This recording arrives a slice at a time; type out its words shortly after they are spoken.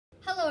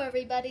Hello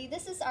everybody,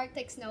 this is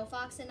Arctic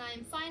Snowfox and I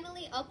am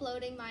finally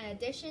uploading my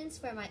auditions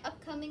for my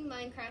upcoming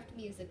Minecraft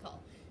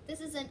musical.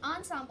 This is an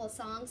ensemble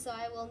song, so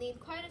I will need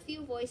quite a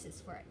few voices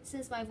for it,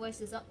 since my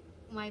voice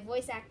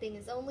acting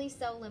is only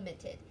so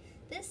limited.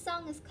 This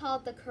song is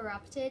called The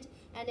Corrupted,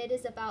 and it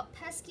is about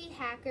pesky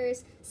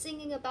hackers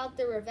singing about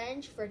their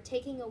revenge for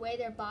taking away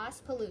their boss,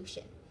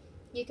 Pollution.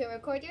 You can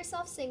record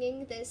yourself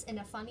singing this in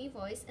a funny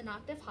voice, an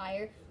octave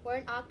higher or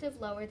an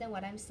octave lower than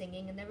what I'm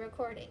singing in the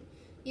recording.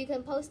 You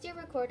can post your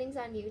recordings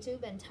on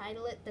YouTube and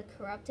title it The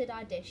Corrupted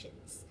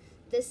Auditions.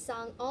 This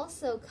song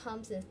also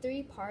comes in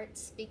 3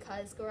 parts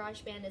because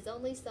GarageBand is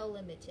only so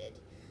limited.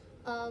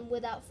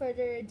 Without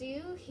further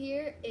ado,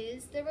 here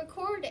is the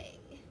recording.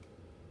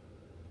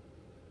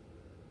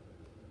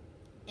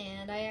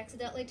 And I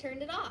accidentally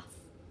turned it off.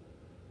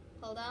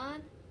 Hold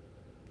on.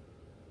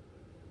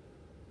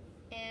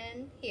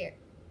 And here.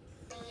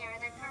 We are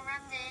the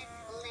corrupted,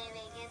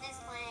 living in this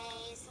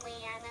place. We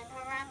are the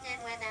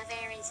corrupted with a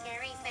very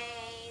scary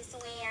face.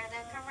 We are the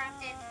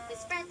corrupted, we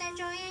spread the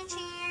joy and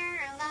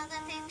cheer of all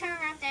the things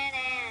corrupted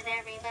and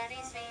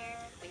everybody's fear.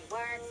 We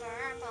work for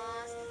our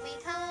boss, we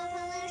call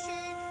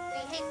pollution.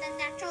 We hate the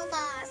natural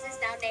boss, it's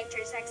now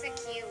nature's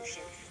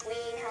execution. We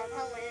help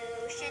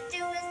pollution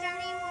do his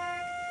dirty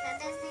work,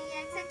 and does the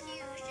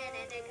execution,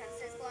 and it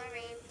comes his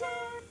glory.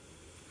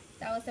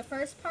 That was the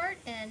first part,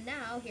 and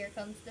now here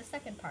comes the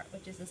second part,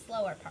 which is the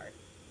slower part.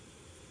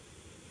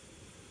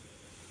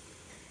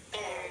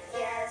 And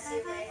yes,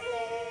 you may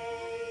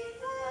hate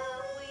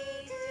what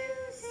we do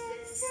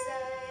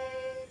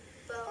say,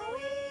 but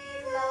we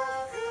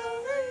love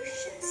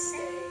pollution's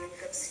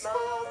sake of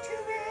smoke to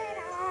rid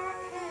our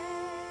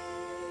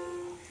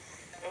pain.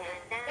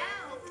 And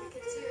now we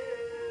can do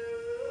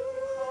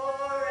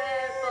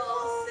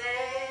horrible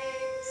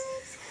things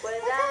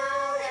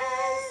without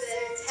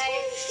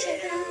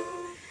hesitation.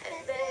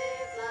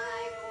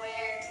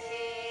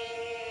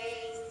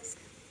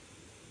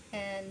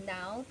 And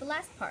now the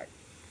last part.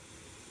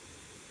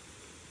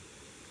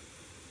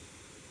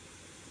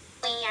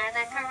 We are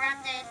the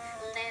corrupted,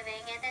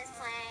 living in this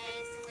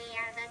place. We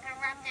are the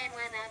corrupted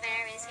with a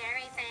very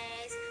scary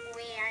face.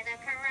 We are the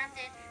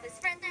corrupted, who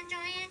spread the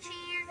joy and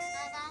cheer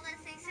of all the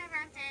things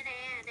corrupted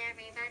and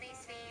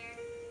everybody's fear.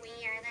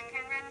 We are the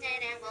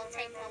corrupted and we'll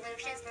take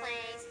pollution's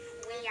place.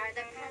 We are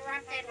the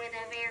corrupted with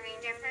a very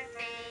different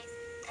face.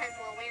 Cause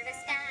we'll wear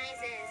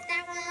disguises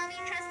that will be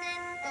trusted,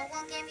 but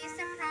we'll give you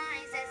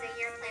surprises and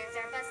your plans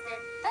are busted.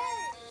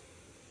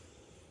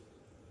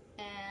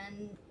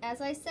 And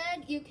as I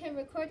said, you can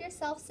record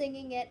yourself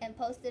singing it and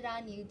post it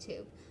on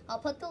YouTube. I'll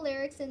put the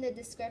lyrics in the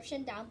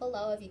description down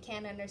below if you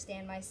can't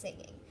understand my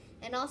singing.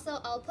 And also,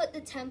 I'll put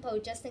the tempo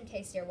just in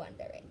case you're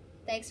wondering.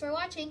 Thanks for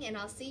watching, and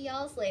I'll see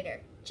y'all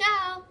later.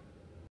 Ciao!